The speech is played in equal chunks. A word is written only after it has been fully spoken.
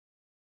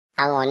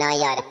I want all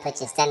y'all to put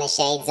your stunner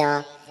shades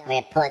on and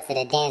report to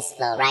the dance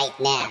floor right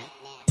now.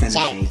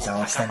 Shades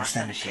on, stunner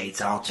shades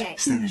on,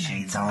 stunner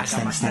shades on,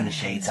 stunner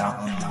shades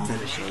on,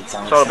 stunner shades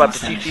on. It's all about the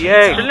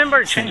CCA.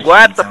 Remember,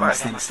 what the fuck?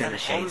 Stunner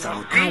shades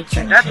on.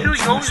 That's who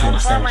you always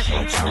find my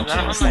shades. Stunner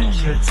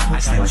shades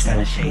on,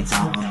 stunner shades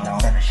on,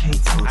 stunner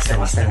shades on,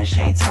 stunner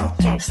shades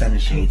on, stunner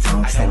shades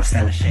on,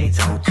 stunner shades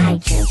on.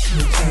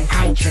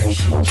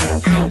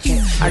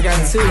 I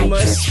got too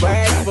much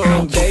swag for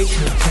him, baby.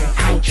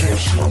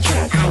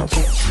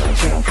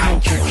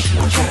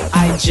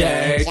 I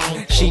jerk,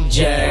 she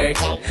jerk.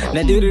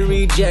 Now do the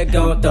reject,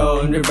 gon'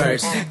 throw in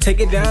reverse. Take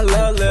it down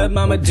low, little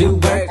mama do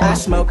work. I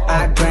smoke,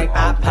 I drink,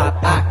 I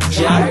pop, I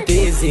jerk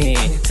this in.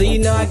 So you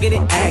know I get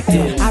it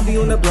active. I be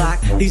on the block,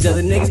 these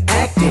other niggas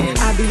acting.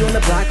 I be on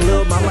the block,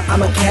 little mama,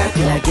 I'm a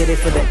captain. I get it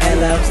for the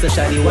LO, so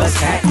shawty, what's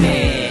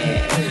happening?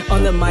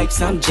 On the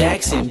mics, I'm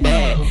Jackson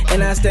bad,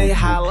 and I stay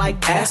high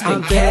like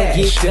Aspen. Can't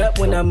get up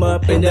when I'm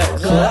up in the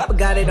club.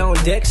 Got it on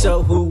deck,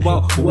 so who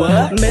want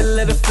what? Middle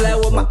of the floor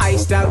with my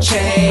iced out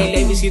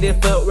chain. They see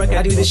that footwork,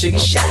 I do the shaky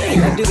shake.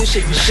 I do the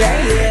shaky shake,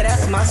 yeah,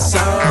 that's my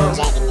song. I'm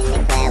jacking in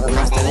the club with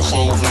my stunner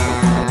shades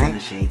on.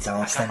 Shades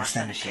on,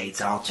 stunner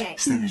shades on,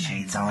 stunner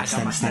shades on,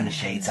 stunner shades on, stunner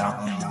shades on,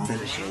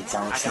 stunner shades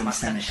on,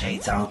 stunner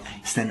shades on,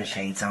 stunner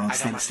shades on,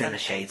 stunner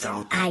shades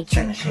on, stunner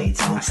shades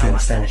on,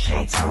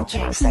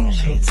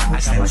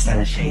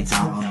 stunner shades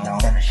on,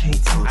 stunner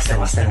shades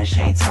on, stunner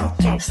shades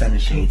on, stunner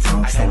shades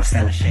on, stunner shades on,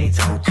 stunner shades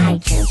on.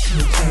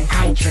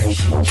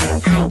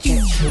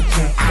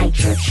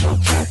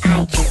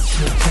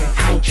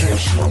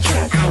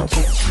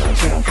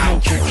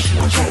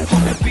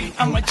 On the beat,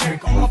 I'm a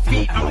jerk. On my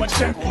feet, I'm a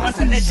jerk. On my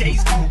stunner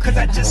shades on, cause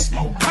I just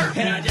smoke perk.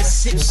 And I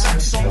just sip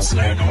syrup, so I'm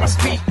slurring on my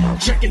speed.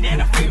 Jerking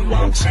and I feel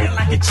while I'm trying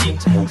like a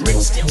cheat. Rick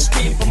still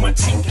spin for my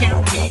team,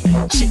 count E.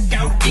 Chick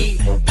out E,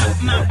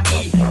 up my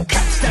E.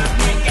 Cop stop,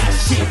 man, got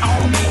shit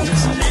on me.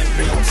 Just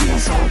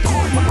celebrities on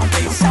point with my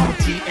face on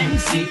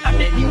TMZ. I'm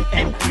that new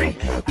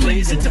M3.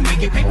 Plays it to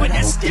make it paper,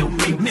 that's still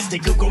me. Mr.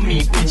 Google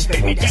me, bitch,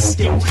 baby, that's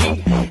still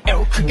he.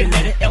 L cricket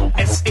letter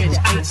LSH.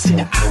 I see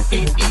the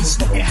I-N-E,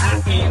 smoking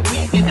high-end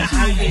weed in the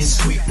high-end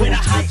suite with a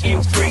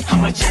high-end freak.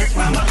 I'm a jerk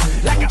mama,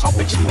 like an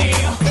open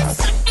Janelle.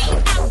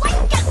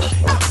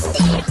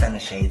 Stunner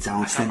shades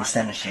on,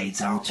 stunner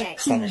shades on,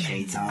 stunner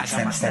shades on,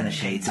 stunner shades on, stunner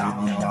shades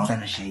on,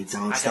 stunner shades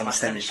on,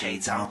 stunner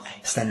shades on,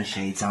 stunner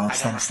shades on,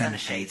 stunner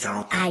shades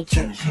on, stunner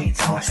shades on,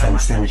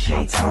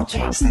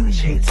 stunner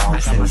shades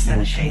on,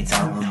 stunner shades on, stunner shades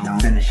on,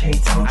 stunner shades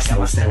on,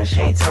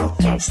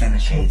 stunner shades on,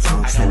 stunner shades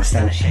on.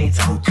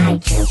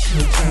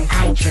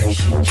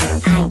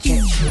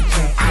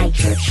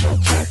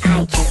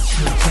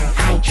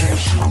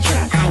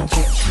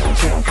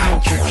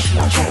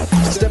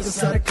 Step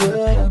inside the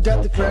club,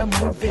 got the crowd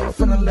moving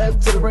from the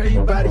left to the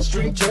right, body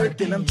straight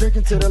jerking. I'm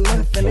jerking to the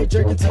left and they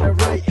jerking to the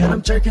right, and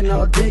I'm jerking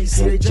all day,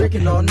 see they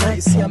jerking all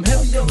night. See I'm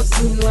heavy on the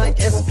scene like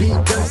SB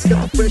Jerks,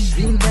 got the fresh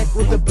V-neck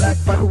with the black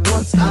bottle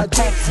once. I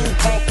jerk,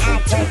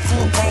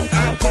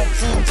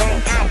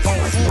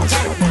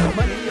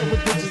 money over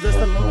bitches, that's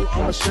the logo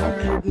on my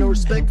shirt. No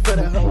respect for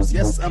the hoes,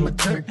 yes I'm a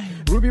jerk.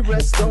 Ruby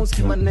red stones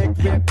keep my neck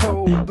red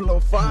cold, below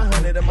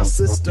 500 in my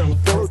system.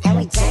 And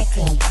we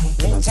jerking,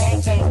 we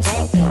jerk,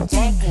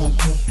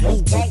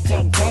 we jerk.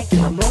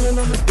 I'm rolling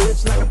on the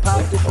bitch like a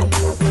pop if you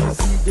really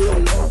see good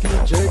alone, can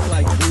you jerk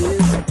like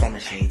this? Stunner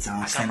shades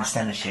on,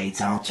 stunner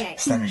shades on,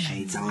 stunner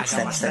shades on,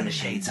 stunner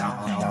shades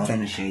on,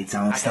 stunner shades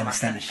on, stunner shades on,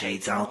 stunner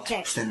shades on,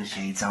 stunner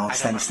shades on,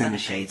 stunner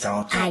shades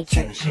on,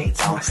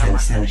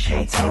 stunner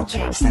shades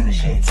on, stunner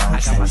shades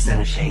on,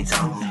 stunner shades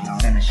on,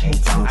 stunner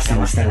shades on,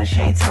 stunner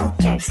shades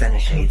on, stunner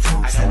shades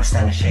on,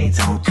 stunner shades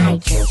on. I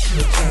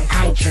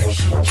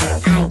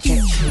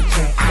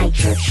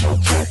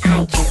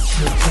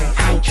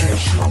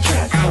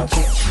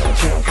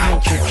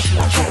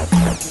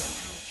jerk.